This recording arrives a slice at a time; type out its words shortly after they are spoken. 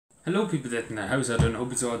Hello people that in the house, I don't know,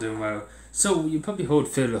 hope it's all doing well. So you probably heard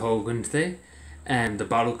Phil Hogan today, and the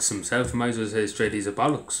bollocks himself, might as well say straight he's a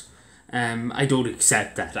bollocks. I don't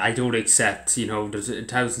accept that. I don't accept, that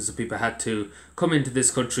thousands of people had to come into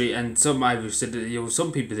this country and some Irish said,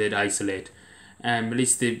 some people did isolate. At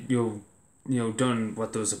least they, done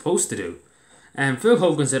what they were supposed to do. Phil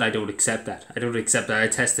Hogan said, I don't accept that. I don't accept that. I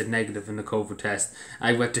tested negative in the COVID test.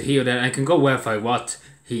 I went to hear that. I can go verify what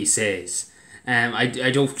he says. I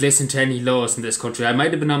don't listen to any laws in this country. I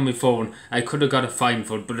might have been on my phone. I could have got a fine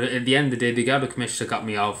for it, but at the end of the day, the Garda Commissioner got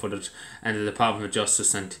me off with it, and the Department of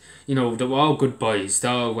Justice, and they were all good boys. They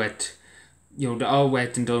all went, they all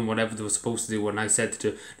went and done whatever they were supposed to do when I said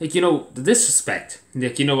to do. The disrespect.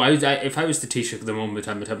 If I was the Taoiseach at the moment,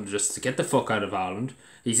 I would tell him just to get the fuck out of Ireland.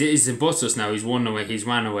 He's in Buses now. He's run away. He's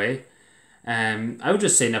ran away. I would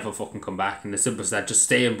just say never fucking come back, and as simple as that. Just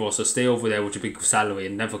stay in Buses, stay over there with your big salary,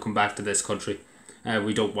 and never come back to this country.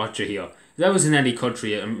 We don't want you here. If that was in any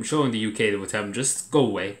country, I'm sure in the UK they would tell him just go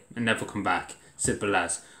away and never come back. Simple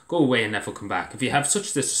as go away and never come back. If you have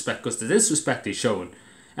such disrespect, because the disrespect he's showing,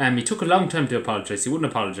 he took a long time to apologise. He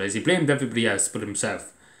wouldn't apologise. He blamed everybody else but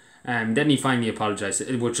himself. Then he finally apologised,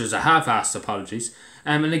 which was a half-assed apologies.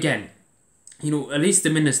 And again, at least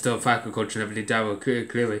the Minister of Agriculture and everything, Darrell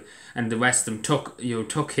Cleary, and the rest of them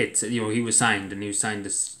took hits. He was signed, and he was signed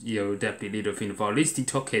as, Deputy Leader of Fianna Fáil. At least he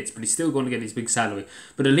took hits, but he's still going to get his big salary.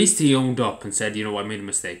 But at least he owned up and said, I made a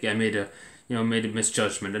mistake. I made a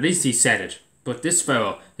misjudgment. At least he said it. But this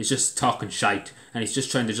fellow is just talking shite, and he's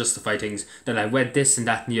just trying to justify things that I read this and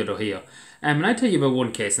that and the other here. And I tell you about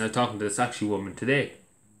one case, and I was talking to this actual woman today,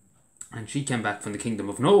 and she came back from the Kingdom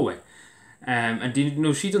of Norway. And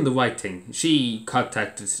she done the right thing. She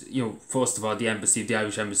contacted, first of all, the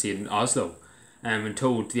Irish embassy in Oslo, and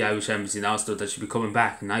told the Irish embassy in Oslo that she'd be coming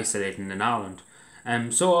back and isolating in Ireland.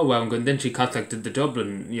 So all well and good. Then she contacted the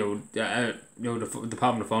Dublin, the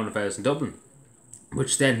Department of Foreign Affairs in Dublin,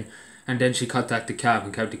 and then she contacted Cavan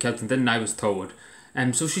and County Council. And then I was told.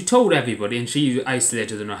 So she told everybody, and she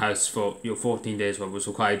isolated in her house for 14 days, what was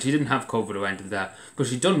required. She didn't have COVID or anything like that, but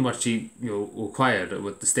she done what she required,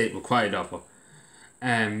 what the state required of her.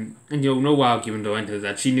 And no argument or anything like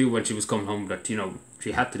that. She knew when she was coming home that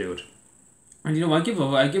she had to do it. And I give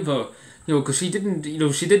her, because she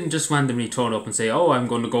didn't just randomly turn up and say, oh, I'm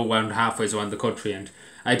going to go around halfway around the country, and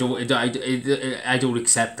I don't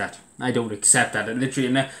accept that. I don't accept that. I literally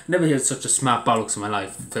never heard such a smart bollocks in my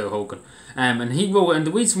life, Phil Hogan. And he wrote, and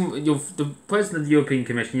the reason, the president of the European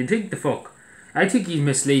Commission, you think the fuck, I think he's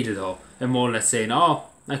misleaded though, and more or less saying, oh,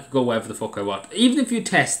 I could go wherever the fuck I want. Even if you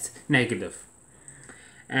test negative,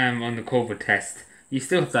 on the COVID test, you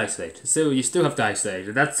still have to isolate. So you still have to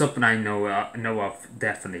isolate. That's something I know of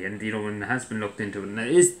definitely, and and it has been looked into, and it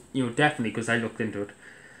is definitely because I looked into it.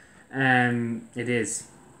 It is.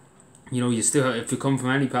 You still have, if you come from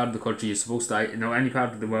any part of the country, you're supposed to, any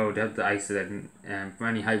part of the world, you have to isolate, from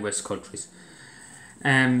any high risk countries.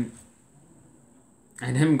 And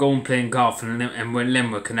him going playing golf and we're in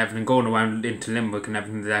Limerick and everything, going around into Limerick and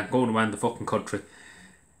everything like that, going around the fucking country.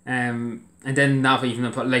 And then not even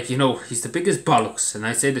he's the biggest bollocks, and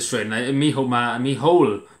I say this straight. And me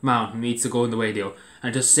whole mountain needs to go on the radio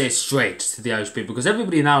and just say straight to the Irish people, because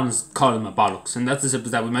everybody in Ireland's calling him a bollocks, and that's as simple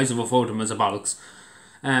as that. We might as well refer to him as a bollocks.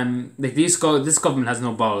 This government has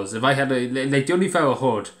no balls. If I had the only fellow I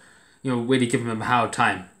heard, really giving him a hard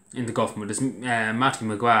time in the government is Matthew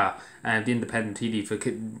McGrath, the independent TD for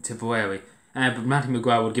Tipperary. But Matthew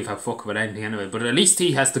McGrath would give a fuck about anything anyway. But at least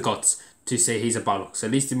he has the guts to say he's a bollocks.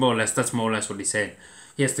 At least that's more or less what he's saying.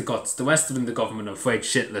 He has the guts. The rest of them, the government, are afraid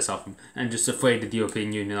shitless of him and just afraid of the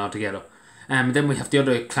European Union altogether. Then we have the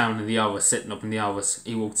other clown in the office sitting up in the office.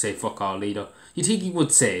 He won't say fuck all either. You'd think he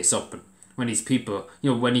would say something when these people,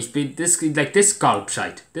 when he's been this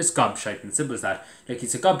gobshite, and simple as that.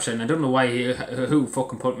 He's a gobshite, and I don't know why who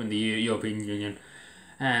fucking put him in the European Union.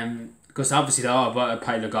 Because obviously they're all a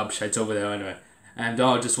pile of gobshites over there anyway. And they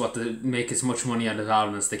all just want to make as much money out of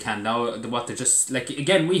Ireland as they can. Now, what they're just,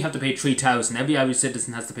 again, we have to pay 3,000. Every Irish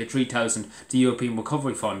citizen has to pay 3,000 to the European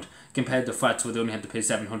Recovery Fund, compared to flats where they only have to pay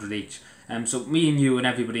 700 each. So me and you and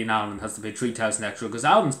everybody in Ireland has to pay 3,000 extra, because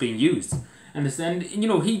Ireland's being used. And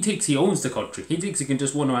he thinks he owns the country. He thinks he can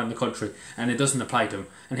just run around the country and it doesn't apply to him,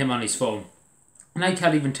 and him on his phone. And I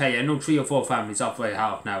can't even tell you, I know 3 or 4 families off very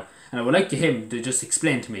hard now, and I would like him to just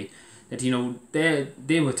explain to me that,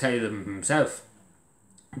 they will tell them himself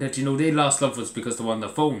that, they lost loved ones because they were on their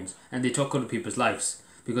phones, and they took other people's lives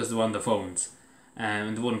because they were on their phones,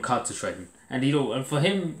 and they weren't concentrating. And, and for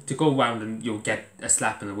him to go around and, get a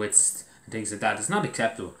slap in the wrist and things like that, it's not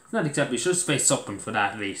acceptable. It's not acceptable. He should just face something for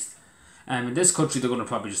that at least. In this country, they're gonna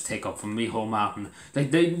probably just take up from me whole Martin. They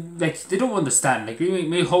don't understand. Like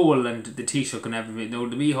me whole and the Taoiseach and everybody,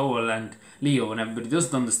 the me whole and Leo and everybody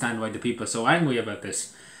doesn't understand why the people are so angry about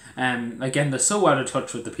this. Again, they're so out of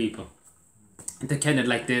touch with the people. They kind of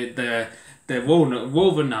like the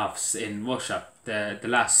Wovanovs in Russia, the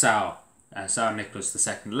last Tsar. Tsar Nicholas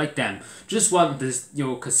II, like them, just want this,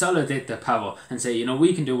 consolidate their power and say,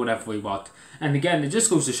 we can do whatever we want. And again, it just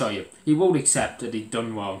goes to show you, he won't accept that he's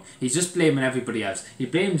done wrong. He's just blaming everybody else. He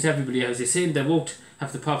blames everybody else. He's saying they won't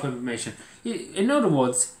have the proper information. In other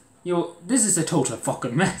words, this is a total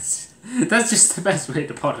fucking mess. That's just the best way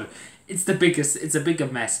to put it. It's a bigger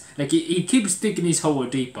mess. Like, he keeps digging his hole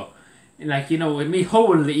deeper. Like, me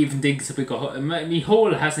whole even digs a bigger hole. Me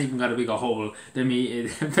whole hasn't even got a bigger hole than me,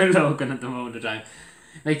 Phil Hogan at the moment of time.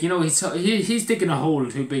 Like, he's digging a hole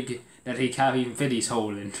too big that he can't even fit his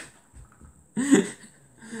hole in.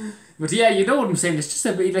 But yeah, you know what I'm saying. It's just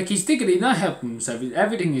a bit like he's digging. He's not helping himself.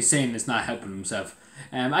 Everything he's saying is not helping himself.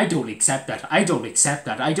 I don't accept that. I don't accept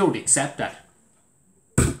that. I don't accept that.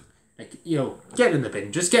 Like, get in the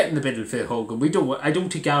bin. Just get in the bin, Phil Hogan. I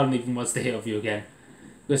don't think Alan even wants to hear of you again.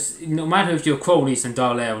 Because no matter if you're cronies and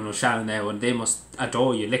Darlell or Shannon there, and they must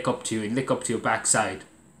adore you, lick up to you, and lick up to your backside.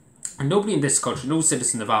 And nobody in this country, no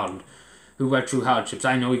citizen of Ireland, who went through hardships.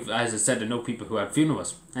 I know, as I said, I know people who had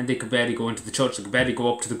funerals, and they could barely go into the church, they could barely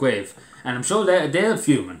go up to the grave. And I'm sure they're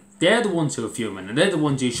fuming. They're the ones who are fuming, and they're the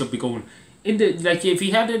ones you should be going into. Like, if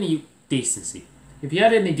he had any decency, he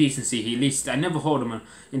at least, I never heard him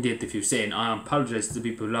in the interview saying, I apologise to the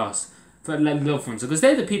people who lost for loved ones, because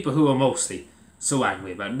they're the people who are mostly so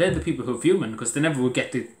angry about it. They're the people who are fuming because they never would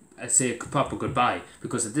get to say a proper goodbye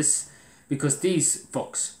because of this, because these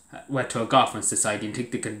fucks went to a Goffman society and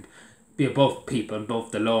think they can be above people,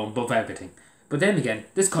 above the law, above everything. But then again,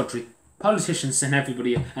 this country, politicians and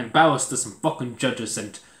everybody, and barristers and fucking judges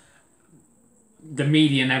and the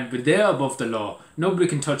media and everybody, they're above the law. Nobody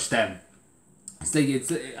can touch them. It's like,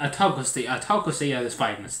 it's autocracy at its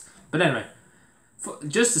finest. But anyway,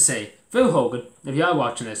 just to say, Phil Hogan, if you are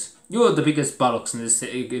watching this, you're the biggest bollocks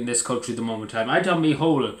in this country at the moment in time. I tell me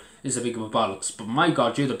whole is the bigger bollocks, but my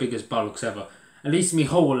God, you're the biggest bollocks ever. At least me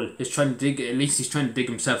whole is trying to dig. At least he's trying to dig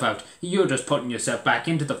himself out. You're just putting yourself back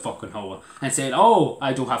into the fucking hole and saying, "Oh,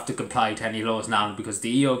 I don't have to comply to any laws now because the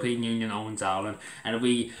European Union owns Ireland, and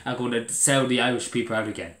we are going to sell the Irish people out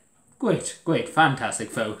again." Great,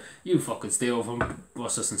 fantastic, Phil. You fucking stay over and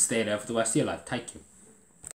bust us and stay there for the rest of your life. Thank you.